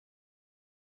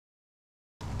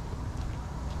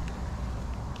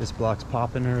This block's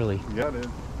popping early. Yeah, it is.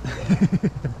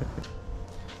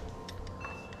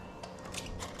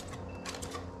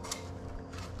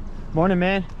 Morning,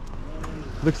 man.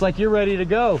 Looks like you're ready to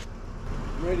go.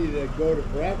 Ready to go to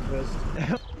breakfast.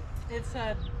 It's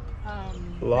a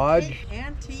Lodge?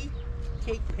 antique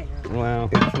cake pan. Wow.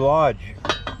 It's Lodge.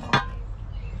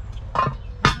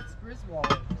 It's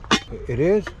Griswold. It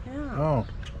is? Yeah. Oh.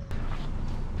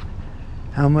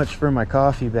 How much for my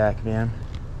coffee back, man?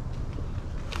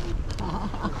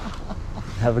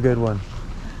 Have a good one.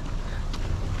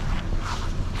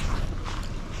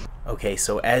 Okay,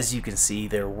 so as you can see,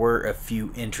 there were a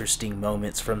few interesting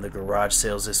moments from the garage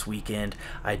sales this weekend.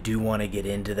 I do want to get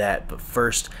into that, but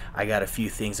first I got a few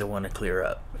things I want to clear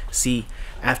up. See,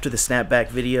 after the snapback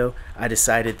video, I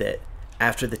decided that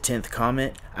after the 10th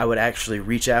comment, I would actually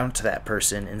reach out to that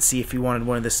person and see if he wanted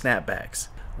one of the snapbacks.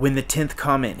 When the 10th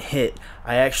comment hit,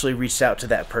 I actually reached out to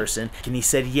that person and he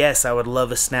said, yes, I would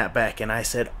love a snapback. And I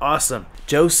said, awesome.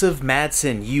 Joseph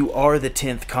Madsen, you are the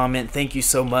 10th comment. Thank you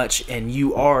so much. And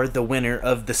you are the winner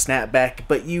of the snapback.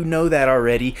 But you know that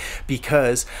already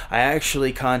because I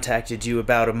actually contacted you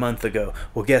about a month ago.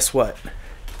 Well, guess what?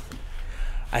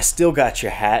 I still got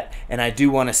your hat and I do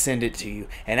want to send it to you.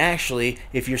 And actually,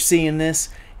 if you're seeing this,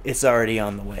 it's already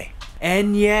on the way.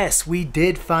 And yes, we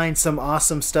did find some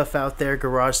awesome stuff out there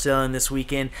garage selling this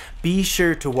weekend. Be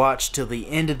sure to watch till the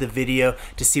end of the video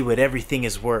to see what everything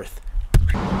is worth.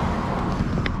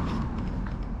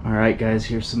 Alright guys,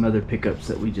 here's some other pickups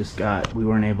that we just got. We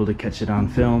weren't able to catch it on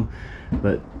film,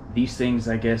 but these things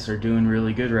I guess are doing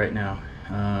really good right now.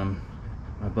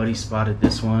 My buddy spotted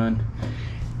this one,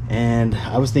 and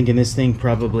I was thinking this thing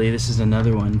probably, this is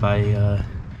another one by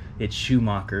it's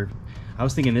Schumacher. I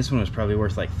was thinking this one was probably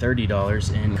worth like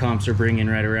 $30, and comps are bringing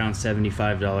right around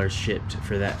 $75 shipped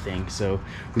for that thing. So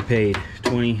we paid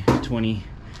 20, 20,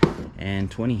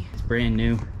 and 20. It's brand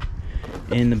new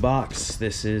in the box.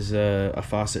 This is a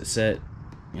faucet set.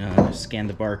 Scanned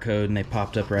the barcode and they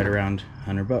popped up right around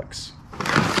 100 bucks.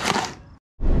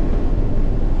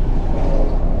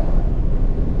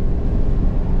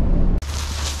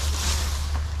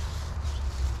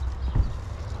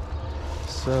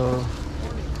 So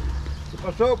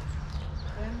What's up?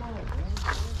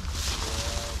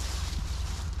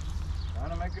 Trying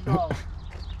to make a dollar.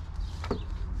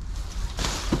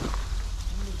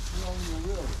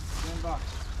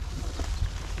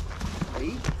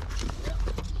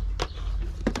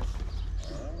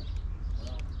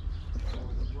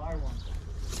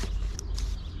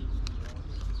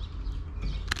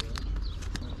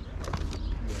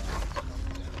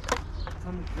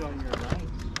 $10.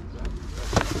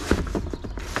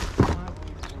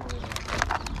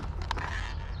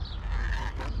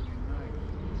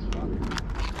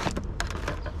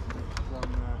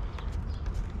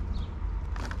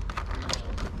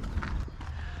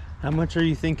 how much are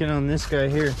you thinking on this guy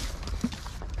here?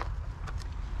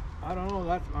 I don't know,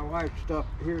 that's my wife's stuff.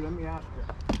 Here, let me ask her.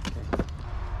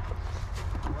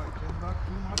 What, $10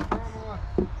 too much for him or what?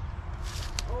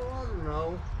 Oh, I don't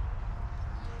know.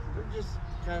 We're just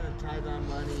kind of tight on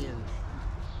money and...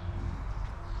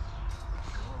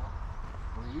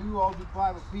 For you, I'll do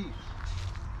 5 apiece.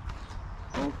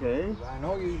 Okay. I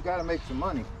know you got to make some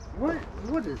money.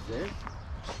 What is this?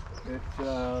 It's,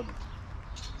 I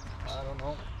don't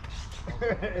know.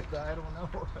 I don't know.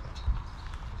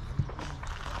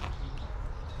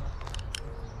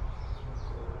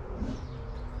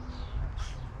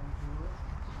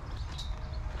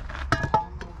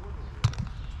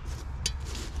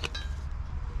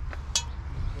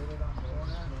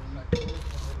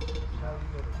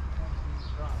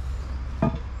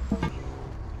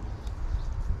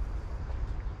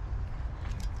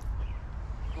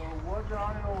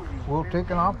 We'll take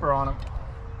an offer on it.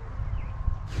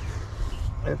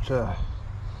 It's a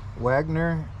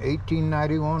Wagner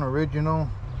 1891 original.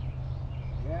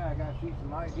 Yeah, I gotta see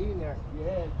some ID in there.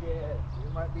 Yes.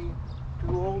 You might be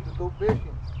too old to go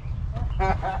fishing.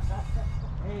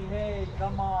 Hey,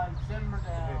 come on, simmer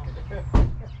down.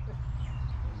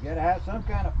 You gotta have some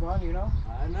kind of fun, you know.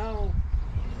 I know.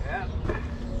 Yeah.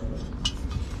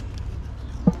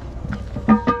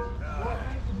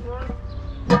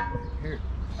 Here.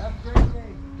 Have a great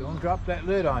day. Don't drop that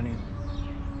lid on him.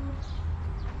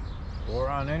 Or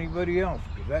on anybody else,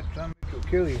 because that son will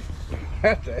kill you.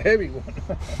 That's a heavy one.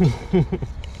 You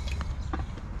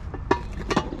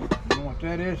know what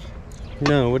that is?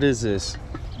 No, what is this?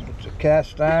 It's a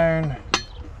cast iron.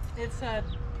 It's a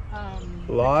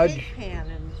Lodge. cake pan,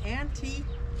 an antique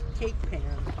cake pan.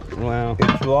 Wow.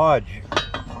 It's Lodge.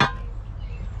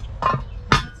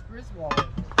 It's Griswold.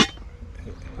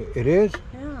 It is?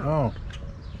 Yeah. Oh,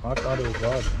 I thought it was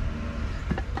Lodge.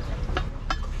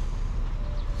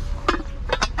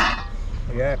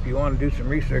 Yeah, if you want to do some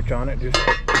research on it, just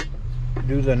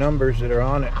do the numbers that are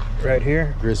on it right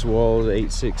here. Griswold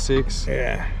 866.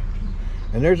 Yeah.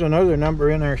 And there's another number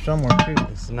in there somewhere too.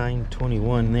 It's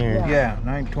 921 there. Yeah,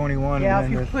 921. Yeah, and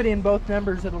if then you put in both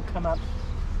numbers, it'll come up.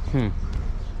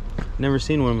 Never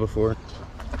seen one before.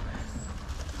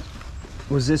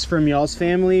 Was this from y'all's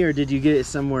family, or did you get it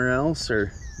somewhere else,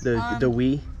 or the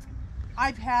Wii?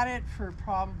 I've had it for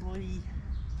probably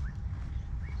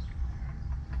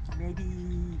maybe,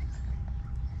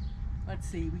 let's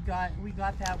see, we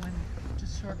got that one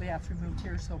just shortly after we moved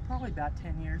here, so probably about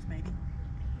 10 years maybe.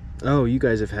 Oh, you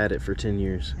guys have had it for 10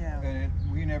 years. Yeah. And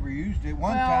we never used it.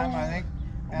 One time, I think.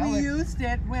 We used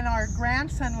it when our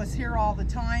grandson was here all the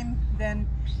time. Then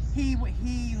he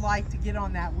liked to get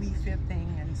on that Wii Fit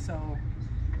thing, and so.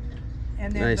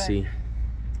 And then I see.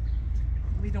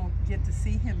 We don't get to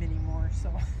see him anymore,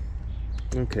 so.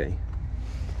 Okay.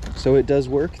 So it does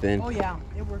work then? Oh yeah,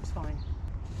 it works fine.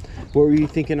 What were you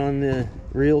thinking on the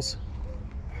reels?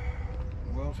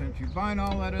 Well, since you're buying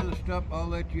all that other stuff, I'll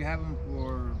let you have them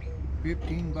for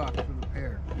 $15 for the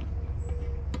pair.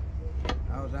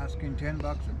 I was asking $10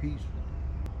 a piece.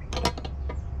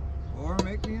 Or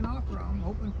make me an offer. I'm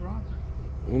open for offers.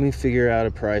 Let me figure out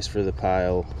a price for the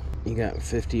pile. You got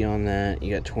 50 on that,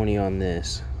 you got 20 on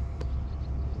this.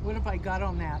 What if I got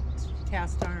on that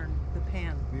cast iron, the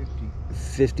pan?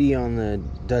 50 on the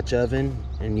Dutch oven,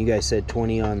 and you guys said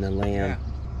 20 on the lamb.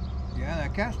 Yeah,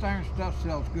 that cast iron stuff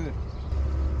sells good.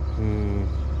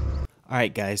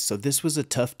 Alright guys, so this was a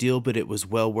tough deal, but it was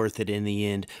well worth it in the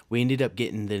end. We ended up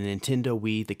getting the Nintendo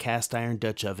Wii, the cast iron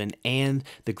Dutch oven, and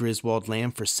the Griswold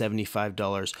lamb for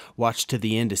 $75. Watch to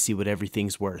the end to see what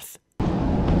everything's worth.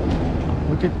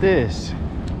 Look at this.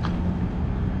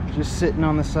 Just sitting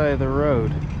on the side of the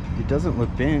road. It doesn't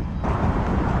look bent.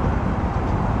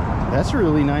 That's a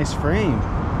really nice frame.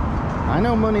 I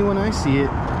know money when I see it.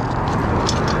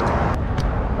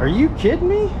 Are you kidding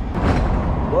me?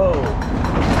 Whoa.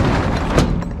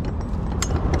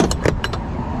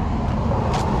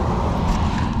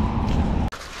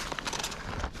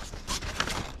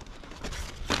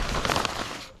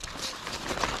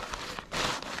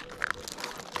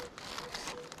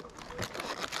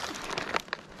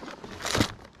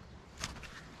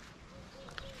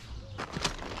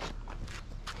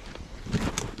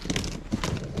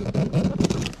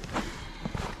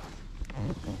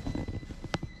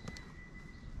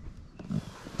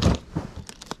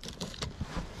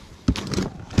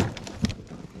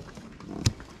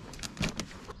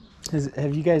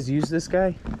 Have you guys used this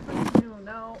guy?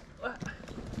 No. I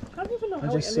don't even know how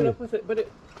we just ended see up with it, but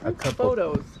it a prints couple.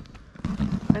 photos.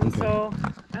 And so,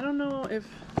 I don't know if...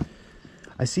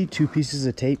 I see 2 pieces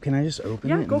of tape. Can I just open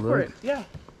it? Yeah, and go for look? it. Yeah.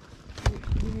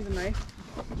 You need a knife?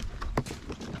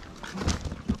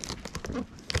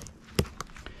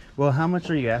 Well, how much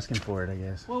are you asking for it, I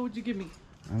guess? What would you give me?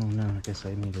 I don't know. I guess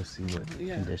I need to see what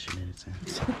Yeah. condition it's in.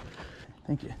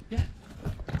 Thank you. Yeah.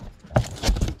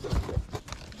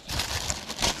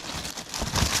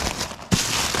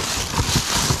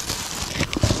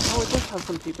 Oh, it does have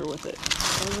some paper with it.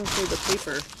 I was going to say the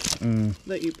paper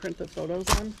that you print the photos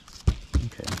on.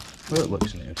 Okay. Well, it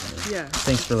looks new. Yeah.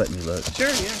 Thanks for letting me look. Sure,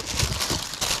 yeah.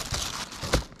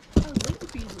 Oh, little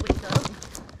bees wake up.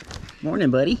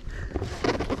 Morning, buddy.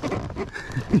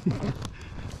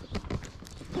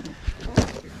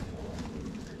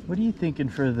 What are you thinking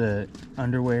for the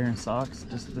underwear and socks?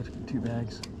 Just the 2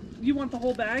 bags? You want the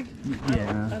whole bag?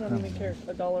 Yeah. I don't even care.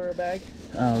 $1 a bag.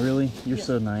 Oh, really? You're Yeah.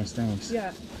 so nice. Thanks.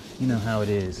 Yeah, You know how it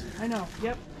is. I know.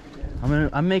 Yep.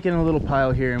 I'm making a little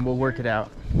pile here, and we'll work it out.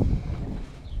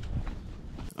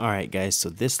 Alright guys, so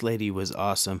this lady was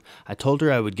awesome. I told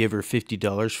her I would give her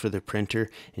 $50 for the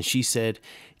printer, and she said,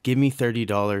 give me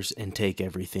 $30 and take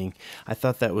everything. I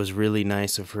thought that was really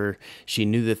nice of her. She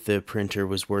knew that the printer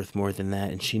was worth more than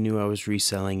that, and she knew I was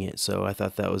reselling it, so I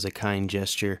thought that was a kind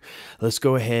gesture. Let's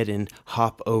go ahead and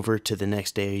hop over to the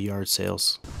next day of yard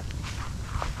sales.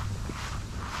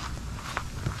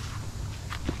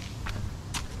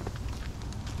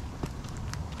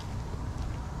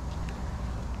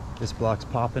 This block's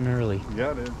popping early.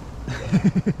 Yeah, it is.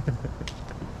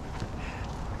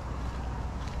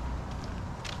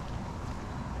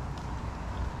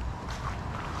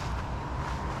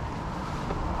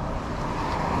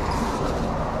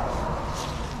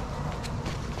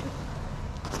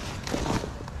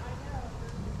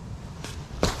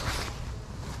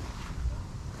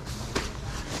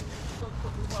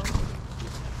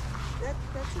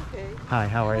 That's okay. Hi,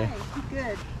 how are you? Hi,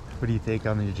 good. What do you think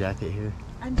on your jacket here?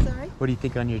 I'm sorry? What do you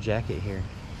think on your jacket here?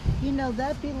 You know,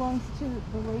 that belongs to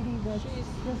the lady that's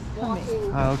just coming.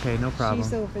 Oh, okay, no problem.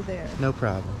 She's over there. No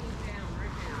problem.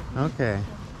 Okay.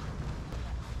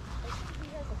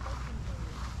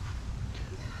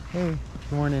 Hey,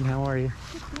 good morning. How are you?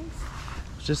 I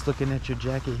was just looking at your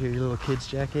jacket here, your little kid's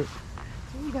jacket.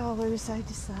 $3, I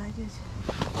decided.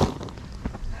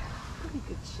 Pretty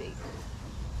good shape.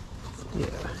 Yeah.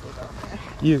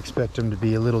 You expect them to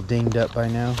be a little dinged up by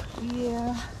now?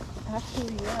 Yeah,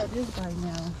 actually, yeah, it is by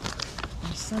now.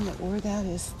 My son that wore that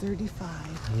is 35.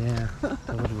 Yeah,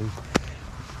 totally.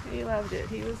 He loved it.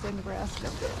 He was in Nebraska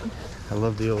then. I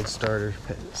love the old starter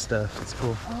stuff. It's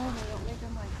cool. Oh, they don't make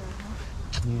them like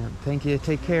that, huh? Yeah, thank you.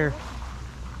 Take care.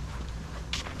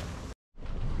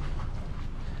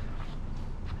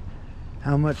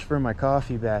 How much for my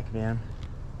coffee back, ma'am?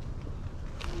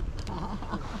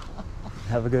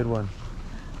 Have a good one.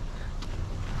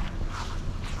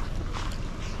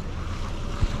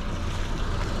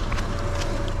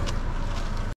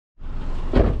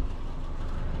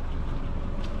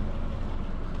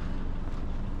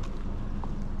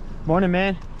 Morning,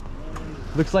 man.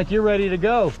 Looks like you're ready to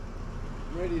go.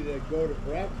 Ready to go to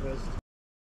breakfast.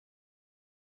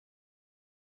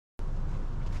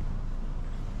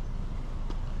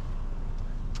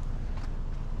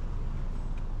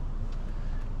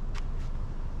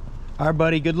 All right,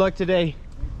 buddy. Good luck today.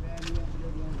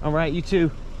 All right, you too.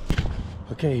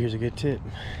 Okay, here's a good tip.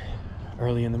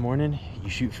 Early in the morning,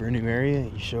 you shoot for a new area,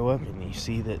 you show up and you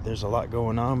see that there's a lot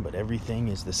going on, but everything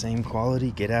is the same quality.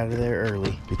 Get out of there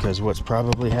early, because what's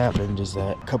probably happened is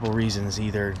that a couple reasons.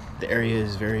 Either the area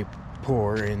is very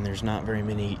poor and there's not very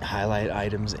many highlight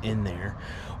items in there,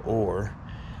 or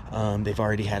they've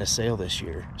already had a sale this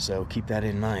year. So keep that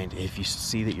in mind. If you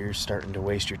see that you're starting to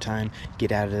waste your time,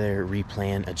 get out of there,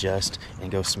 replan, adjust, and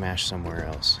go smash somewhere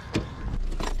else.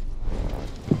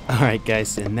 Alright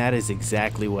guys, and that is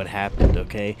exactly what happened,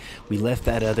 okay? We left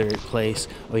that other place.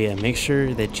 Oh yeah, make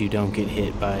sure that you don't get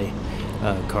hit by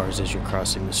cars as you're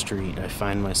crossing the street. I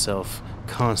find myself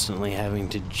constantly having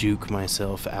to juke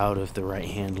myself out of the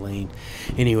right-hand lane.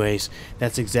 Anyways,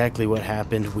 that's exactly what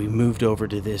happened. We moved over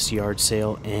to this yard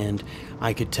sale, and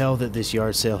I could tell that this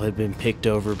yard sale had been picked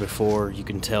over before. You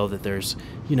can tell that there's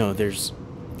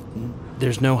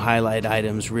no highlight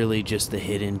items, really just the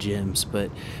hidden gems,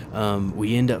 but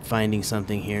we end up finding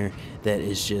something here that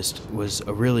was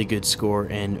a really good score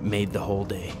and made the whole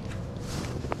day.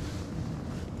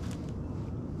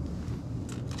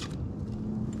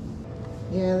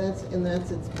 Yeah,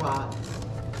 that's its box.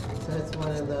 So it's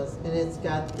one of those, and it's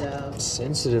got the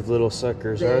Sensitive little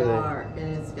suckers, they are they? are,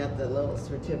 and it's got the little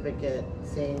certificate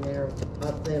saying they're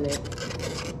authentic.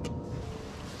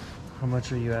 How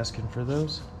much are you asking for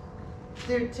those?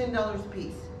 They're $10 a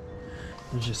piece.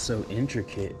 They're just so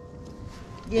intricate.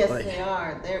 Yes, Like- they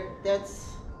are. That's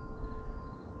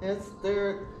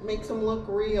makes them look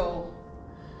real.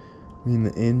 I mean,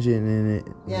 the engine in it.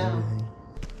 Yeah. And everything.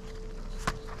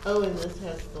 Oh, and this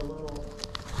has the little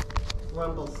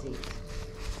rumble seat.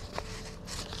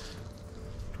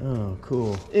 Oh,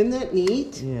 cool. Isn't that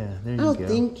neat? Yeah, there you Oh, go.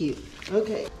 thank you.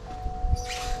 Okay.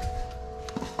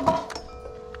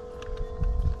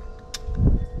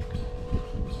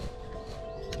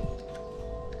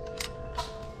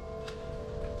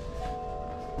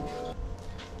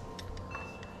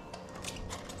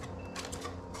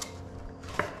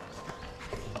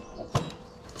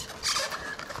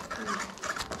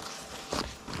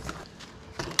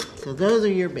 So those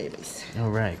are your babies.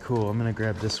 All right, cool. I'm gonna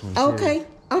grab this one too. Okay,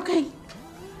 okay.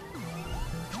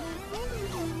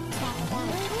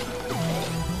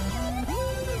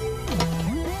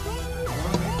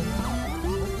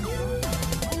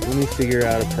 Let me figure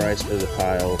out a price for the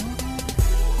pile.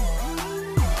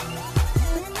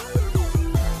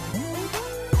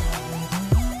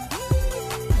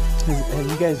 Have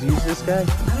you guys used this guy? I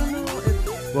don't know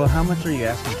if Well, how much are you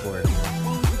asking for it?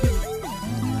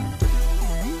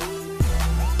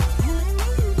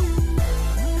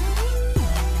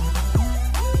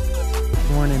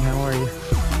 Good morning, how are you?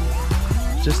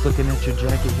 Just looking at your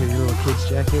jacket here, your little kid's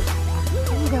jacket.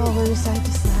 $3, I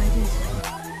decided.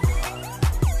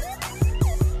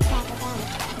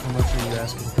 How much are you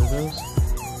asking for those?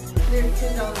 They're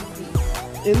 $10 a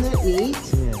piece. Isn't that neat?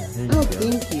 Yeah, there you Oh, go.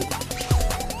 thank you.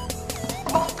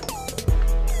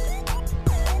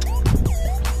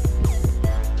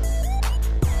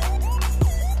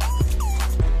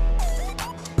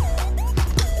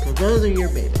 So those are your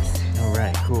babies. All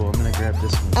right, cool. I'm gonna grab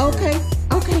this one too. Okay,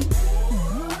 okay.